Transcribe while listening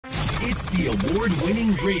It's the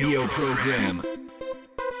award-winning radio program.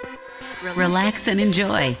 Relax and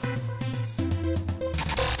enjoy.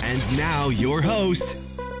 And now your host.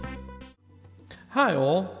 Hi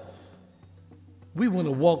all. We want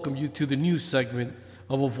to welcome you to the new segment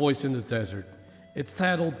of A Voice in the Desert. It's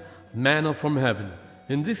titled Manna from Heaven.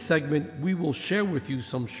 In this segment, we will share with you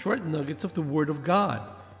some short nuggets of the Word of God.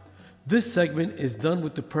 This segment is done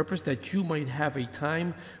with the purpose that you might have a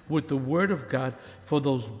time with the Word of God for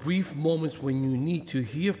those brief moments when you need to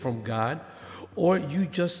hear from God or you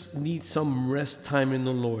just need some rest time in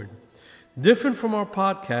the Lord. Different from our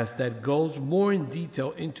podcast that goes more in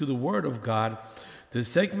detail into the Word of God, the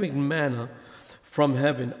segment Manna from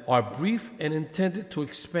Heaven are brief and intended to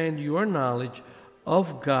expand your knowledge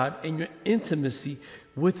of God and your intimacy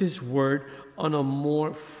with His Word on a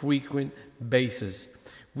more frequent basis.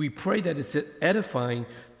 We pray that it's edifying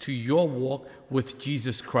to your walk with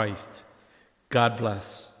Jesus Christ. God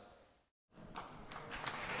bless.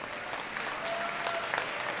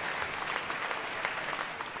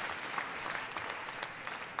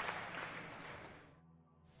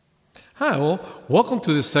 Hi all, welcome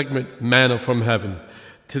to this segment, Manna from Heaven.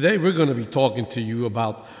 Today we're going to be talking to you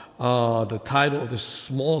about the title of this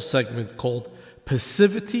small segment called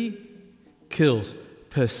Passivity Kills.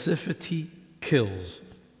 Passivity Kills.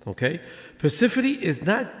 Okay? Passivity is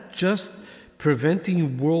not just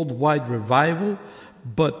preventing worldwide revival,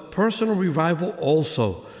 but personal revival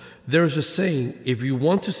also. There's a saying, if you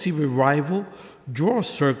want to see revival, draw a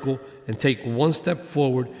circle and take one step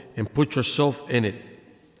forward and put yourself in it.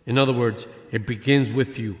 In other words, it begins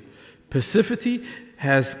with you. Passivity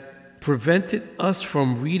has prevented us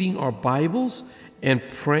from reading our Bibles and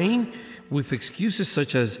praying with excuses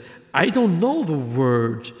such as, I don't know the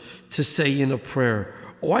words to say in a prayer,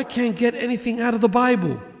 or I can't get anything out of the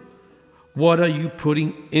Bible. What are you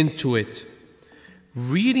putting into it?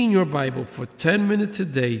 Reading your Bible for 10 minutes a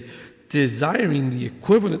day, desiring the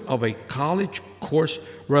equivalent of a college course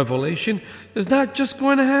revelation, is not just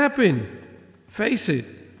going to happen. Face it,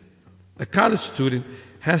 a college student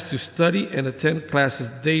has to study and attend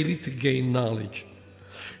classes daily to gain knowledge.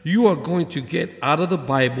 You are going to get out of the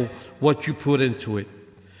Bible what you put into it.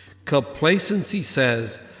 Complacency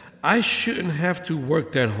says, I shouldn't have to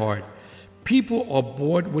work that hard. People are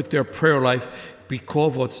bored with their prayer life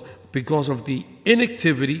because of the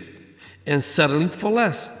inactivity and settling for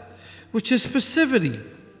less, which is passivity.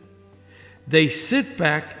 They sit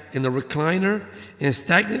back in a recliner and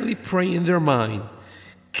stagnantly pray in their mind.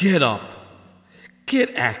 Get up,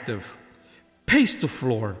 get active, pace the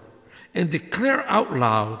floor, and declare out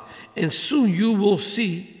loud, and soon you will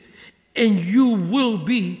see, and you will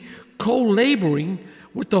be co-laboring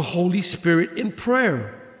with the Holy Spirit in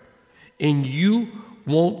prayer, and you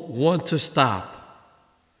won't want to stop.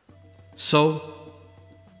 So,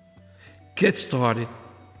 get started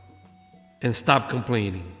and stop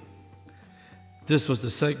complaining. This was the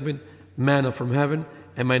segment, Manna from Heaven,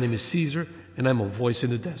 and my name is Caesar, and I'm a voice in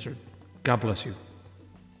the desert. God bless you.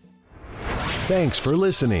 Thanks for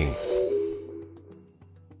listening.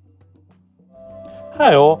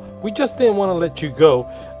 Hi all, we just didn't want to let you go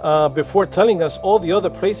before telling us all the other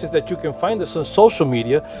places that you can find us on social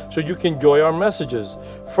media so you can enjoy our messages.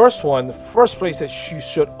 The first place that you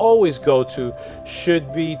should always go to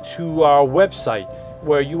should be to our website,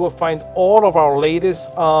 where you will find all of our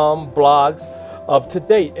latest blogs up to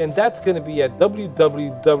date, and that's going to be at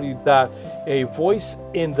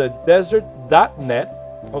www.avoiceinthedesert.net.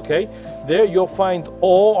 Okay, there you'll find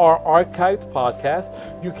all our archived podcasts.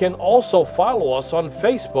 You can also follow us on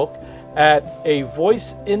Facebook at A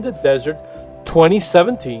Voice in the Desert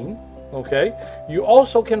 2017. Okay, you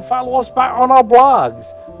also can follow us on our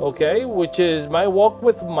blogs. Okay, which is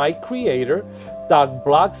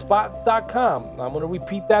mywalkwithmycreator.blogspot.com. I'm going to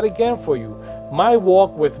repeat that again for you.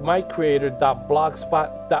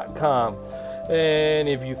 mywalkwithmycreator.blogspot.com. And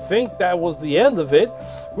if you think that was the end of it,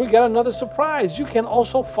 we got another surprise. You can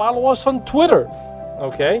also follow us on Twitter,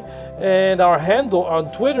 okay? And our handle on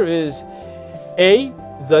Twitter is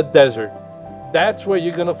The Desert. That's where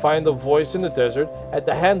you're going to find the Voice in the Desert at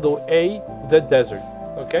the handle The Desert.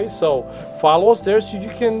 Okay, so follow us there so you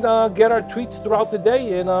can get our tweets throughout the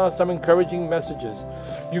day and some encouraging messages.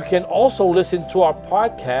 You can also listen to our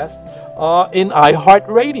podcast in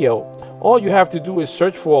iHeartRadio. All you have to do is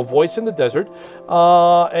search for A Voice in the Desert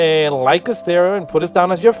and like us there and put us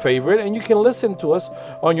down as your favorite. And you can listen to us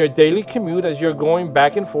on your daily commute as you're going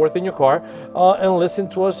back and forth in your car and listen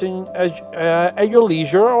to us at your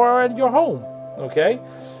leisure or at your home. Okay?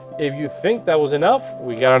 If you think that was enough,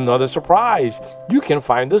 we got another surprise. You can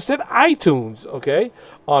find us at iTunes, okay?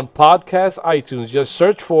 On podcast iTunes. Just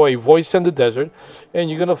search for A Voice in the Desert, and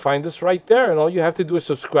you're going to find us right there. And all you have to do is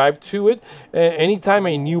subscribe to it. And anytime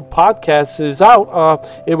a new podcast is out,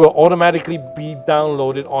 it will automatically be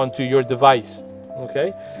downloaded onto your device.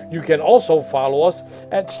 Okay, you can also follow us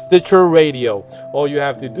at Stitcher Radio. All you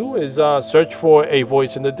have to do is search for A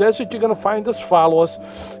Voice in the Desert. You're going to find us, follow us,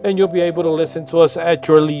 and you'll be able to listen to us at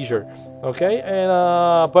your leisure. Okay, and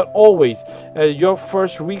but always your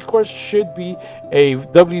first recourse should be a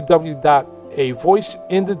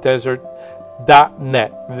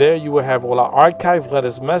www.avoiceinthedesert.net. There you will have all our archive,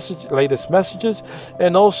 latest messages,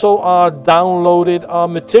 and also downloaded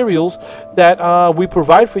materials that we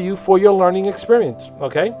provide for you for your learning experience.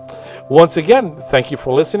 Okay, once again, thank you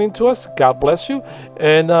for listening to us. God bless you,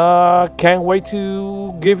 and can't wait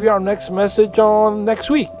to give you our next message on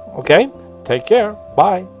next week. Okay, take care.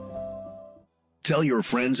 Bye. Tell your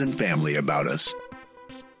friends and family about us.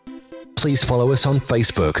 Please follow us on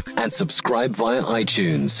Facebook and subscribe via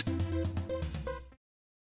iTunes.